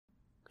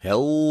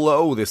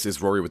Hello, this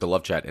is Rory with the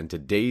Love Chat, and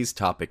today's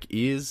topic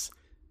is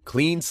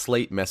clean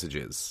slate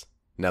messages.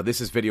 Now, this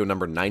is video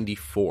number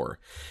 94.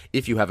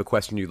 If you have a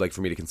question you'd like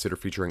for me to consider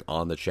featuring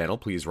on the channel,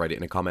 please write it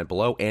in a comment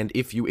below, and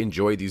if you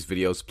enjoy these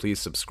videos, please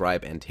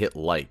subscribe and hit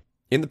like.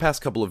 In the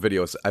past couple of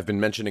videos, I've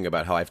been mentioning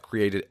about how I've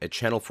created a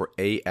channel for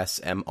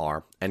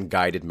ASMR and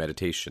guided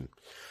meditation.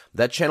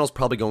 That channel is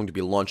probably going to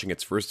be launching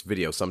its first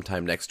video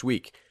sometime next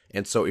week,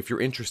 and so if you're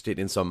interested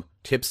in some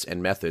tips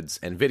and methods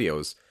and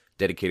videos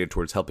dedicated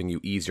towards helping you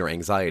ease your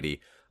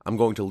anxiety, I'm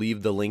going to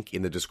leave the link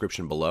in the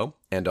description below,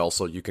 and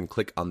also you can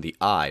click on the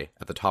I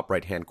at the top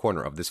right-hand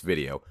corner of this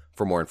video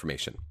for more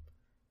information.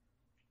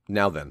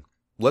 Now then,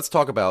 let's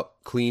talk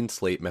about clean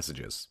slate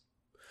messages.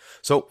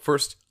 So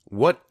first,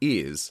 what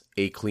is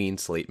a clean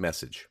slate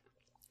message?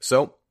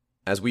 So,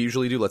 as we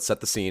usually do, let's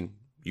set the scene.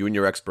 You and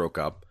your ex broke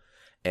up,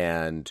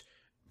 and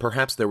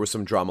perhaps there was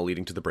some drama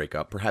leading to the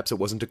breakup. Perhaps it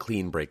wasn't a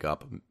clean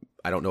breakup.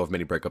 I don't know of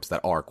many breakups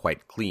that are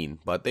quite clean,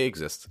 but they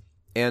exist.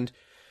 And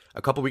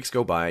a couple weeks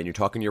go by, and you're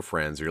talking to your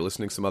friends, or you're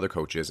listening to some other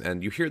coaches,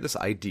 and you hear this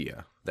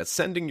idea that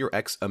sending your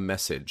ex a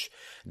message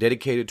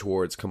dedicated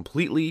towards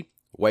completely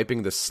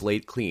wiping the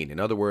slate clean. In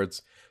other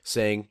words,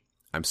 saying,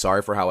 I'm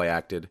sorry for how I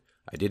acted.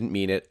 I didn't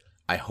mean it.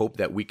 I hope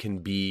that we can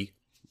be,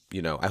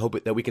 I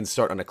hope that we can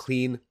start on a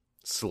clean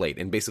slate.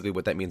 And basically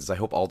what that means is I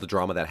hope all the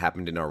drama that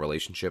happened in our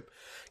relationship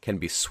can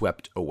be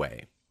swept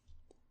away.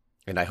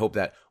 And I hope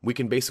that we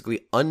can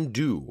basically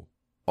undo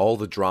all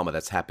the drama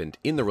that's happened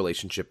in the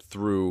relationship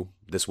through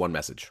this one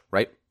message,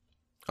 right?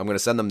 I'm going to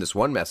send them this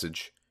one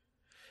message,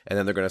 and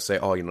then they're going to say,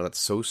 oh, that's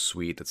so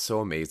sweet. That's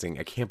so amazing.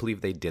 I can't believe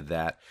they did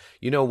that.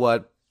 You know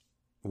what?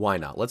 Why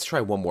not? Let's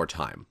try one more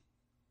time.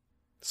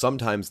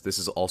 Sometimes this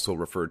is also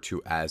referred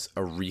to as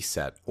a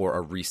reset or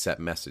a reset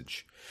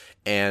message.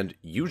 And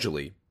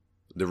usually,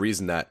 the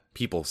reason that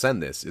people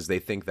send this is they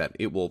think that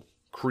it will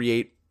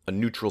create a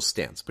neutral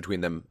stance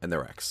between them and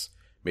their ex.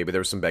 Maybe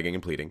there was some begging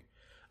and pleading.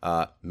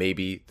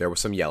 Maybe there was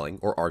some yelling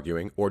or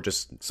arguing or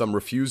just some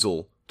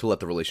refusal to let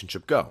the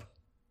relationship go.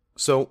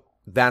 So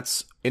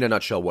that's, in a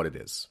nutshell, what it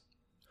is.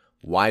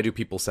 Why do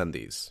people send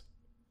these?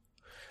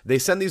 They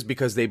send these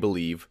because they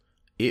believe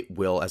it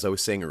will, as I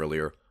was saying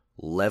earlier,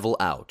 level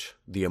out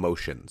the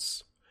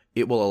emotions.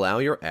 It will allow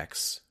your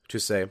ex to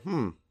say,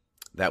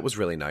 that was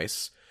really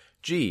nice.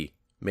 Gee,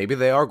 maybe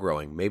they are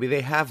growing. Maybe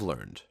they have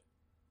learned.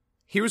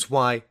 Here's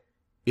why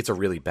it's a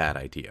really bad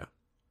idea.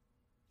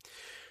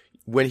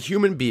 When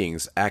human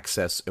beings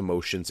access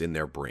emotions in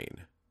their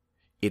brain,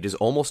 it is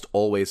almost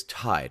always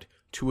tied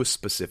to a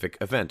specific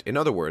event. In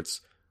other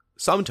words,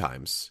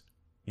 sometimes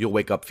you'll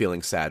wake up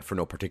feeling sad for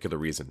no particular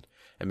reason,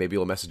 and maybe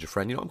you'll message a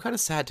friend, I'm kind of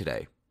sad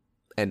today.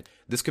 And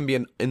this can be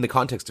in the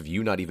context of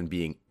you not even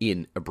being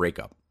in a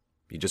breakup.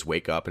 You just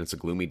wake up and it's a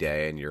gloomy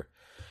day and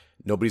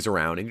nobody's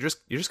around and you're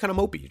just kind of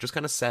mopey. You're just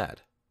kind of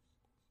sad.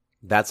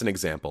 That's an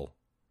example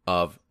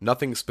of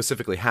nothing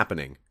specifically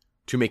happening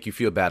to make you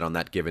feel bad on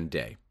that given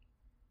day.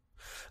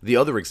 The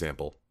other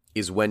example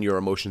is when your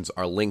emotions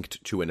are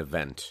linked to an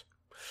event,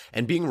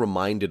 and being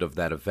reminded of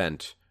that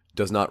event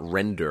does not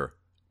render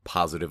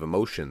positive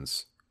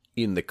emotions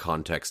in the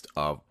context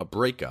of a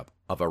breakup,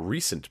 of a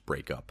recent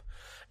breakup.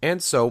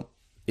 And so,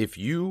 if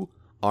you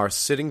are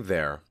sitting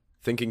there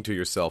thinking to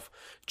yourself,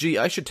 gee,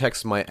 I should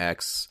text my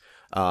ex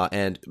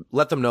and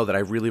let them know that I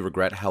really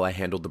regret how I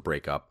handled the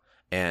breakup,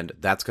 and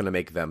that's going to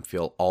make them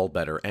feel all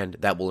better, and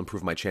that will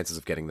improve my chances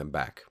of getting them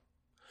back.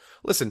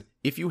 Listen,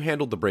 if you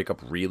handled the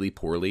breakup really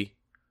poorly,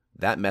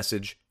 that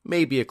message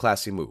may be a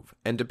classy move,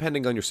 and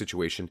depending on your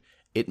situation,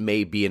 it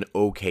may be an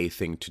okay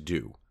thing to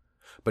do.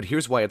 But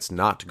here's why it's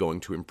not going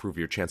to improve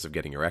your chance of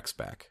getting your ex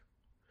back.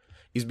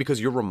 Is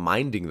because you're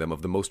reminding them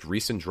of the most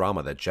recent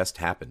drama that just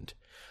happened.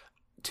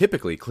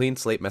 Typically, clean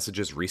slate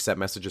messages, reset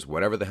messages,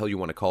 whatever the hell you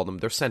want to call them,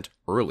 they're sent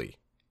early,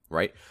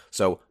 right?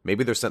 So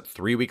maybe they're sent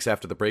 3 weeks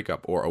after the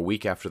breakup or a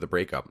week after the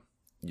breakup.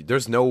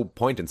 There's no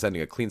point in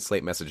sending a clean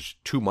slate message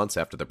 2 months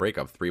after the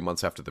breakup, 3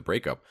 months after the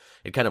breakup.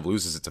 It kind of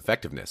loses its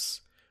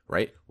effectiveness,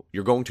 right?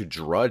 You're going to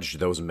drudge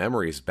those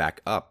memories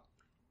back up.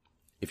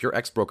 If your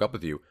ex broke up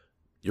with you,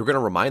 you're going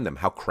to remind them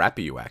how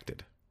crappy you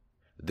acted.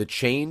 The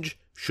change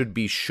should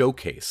be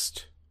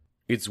showcased.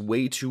 It's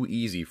way too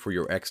easy for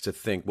your ex to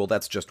think, well,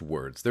 that's just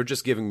words. They're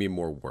just giving me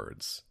more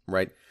words,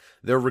 right?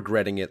 They're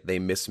regretting it. They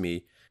miss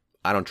me.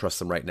 I don't trust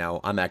them right now.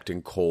 I'm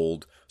acting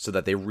cold, so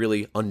that they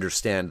really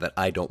understand that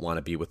I don't want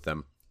to be with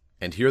them.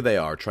 And here they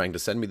are trying to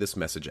send me this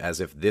message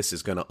as if this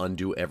is going to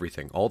undo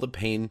everything. All the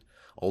pain,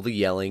 all the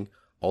yelling,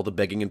 all the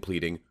begging and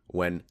pleading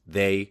when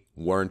they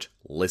weren't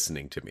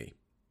listening to me.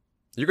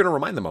 You're going to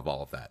remind them of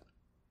all of that.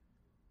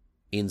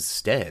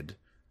 Instead,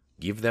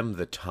 give them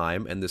the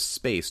time and the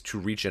space to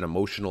reach an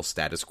emotional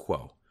status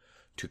quo,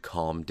 to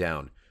calm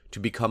down,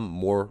 to become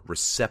more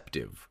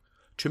receptive,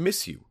 to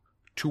miss you,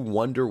 to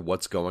wonder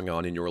what's going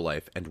on in your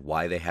life and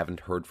why they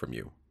haven't heard from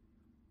you.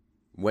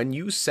 When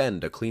you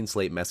send a clean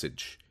slate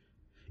message,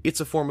 it's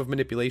a form of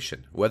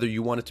manipulation, whether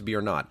you want it to be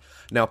or not.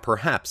 Now,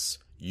 perhaps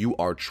you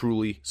are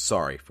truly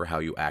sorry for how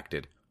you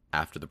acted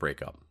after the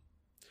breakup.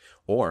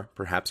 Or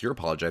perhaps you're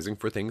apologizing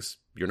for things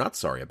you're not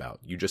sorry about.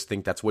 You just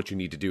think that's what you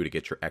need to do to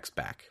get your ex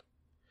back.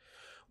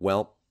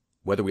 Well,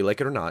 whether we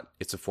like it or not,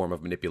 it's a form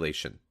of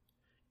manipulation.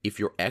 If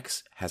your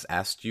ex has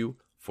asked you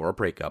for a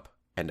breakup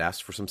and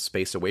asked for some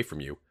space away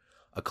from you,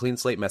 a clean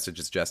slate message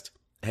is just,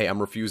 hey,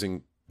 I'm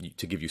refusing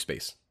to give you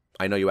space.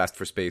 I know you asked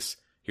for space.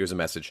 Here's a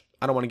message.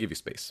 I don't want to give you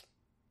space.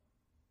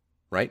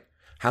 Right?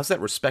 How's that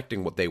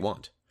respecting what they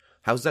want?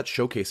 How's that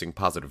showcasing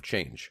positive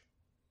change?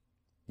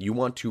 You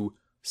want to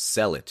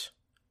sell it.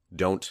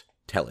 Don't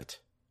tell it.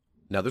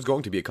 Now, there's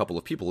going to be a couple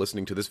of people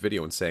listening to this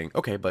video and saying,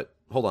 okay, but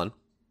hold on.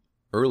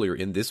 Earlier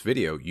in this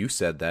video, you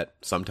said that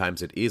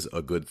sometimes it is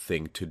a good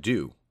thing to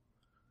do.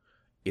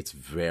 It's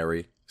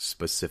very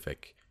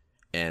specific.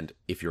 And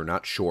if you're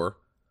not sure,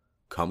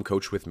 come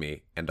coach with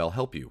me and I'll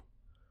help you.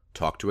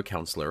 Talk to a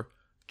counselor.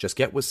 Just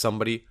get with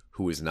somebody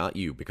who is not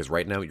you, because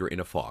right now you're in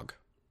a fog.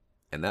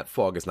 And that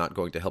fog is not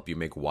going to help you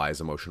make wise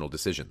emotional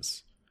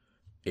decisions.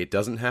 It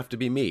doesn't have to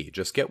be me.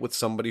 Just get with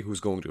somebody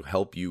who's going to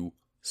help you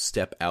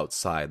step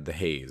outside the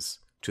haze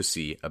to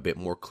see a bit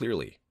more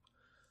clearly.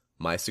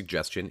 My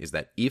suggestion is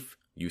that if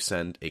you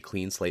send a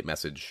clean slate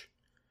message,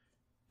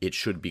 it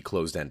should be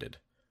closed-ended.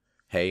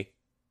 Hey,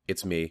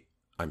 it's me.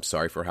 I'm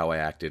sorry for how I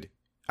acted.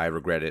 I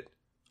regret it.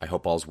 I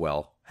hope all's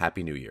well.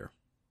 Happy New Year.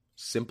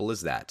 Simple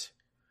as that.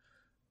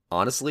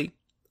 Honestly,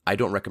 I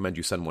don't recommend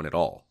you send one at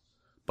all.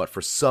 But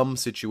for some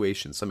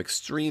situation, some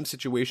extreme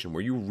situation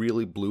where you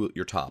really blew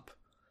your top,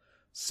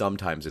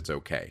 sometimes it's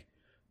okay.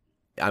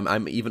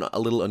 I'm even a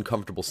little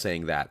uncomfortable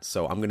saying that,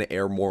 so I'm going to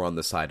err more on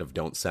the side of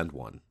don't send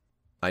one.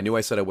 I knew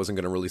I said I wasn't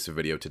going to release a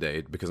video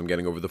today because I'm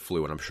getting over the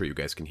flu, and I'm sure you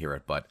guys can hear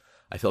it, but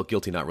I felt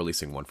guilty not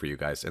releasing one for you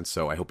guys, and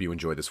so I hope you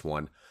enjoy this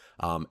one.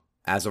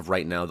 As of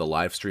right now, the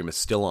live stream is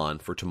still on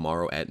for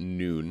tomorrow at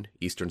noon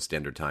Eastern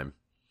Standard Time,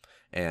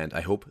 and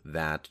I hope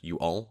that you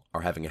all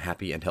are having a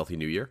happy and healthy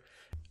New Year.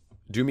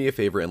 Do me a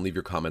favor and leave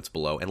your comments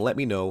below, and let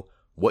me know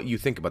what you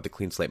think about the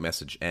clean slate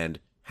message, and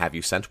have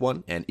you sent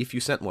one? And if you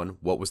sent one,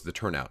 what was the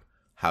turnout?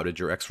 How did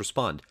your ex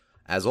respond?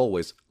 As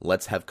always,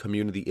 let's have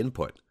community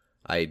input.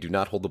 I do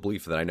not hold the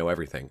belief that I know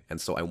everything, and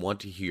so I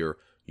want to hear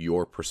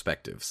your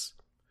perspectives.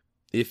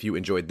 If you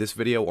enjoyed this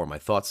video or my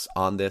thoughts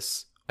on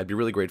this, I'd be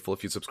really grateful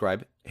if you'd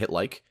subscribe, hit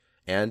like,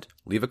 and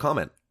leave a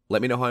comment.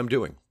 Let me know how I'm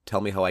doing.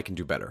 Tell me how I can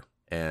do better.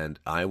 And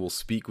I will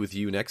speak with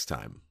you next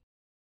time.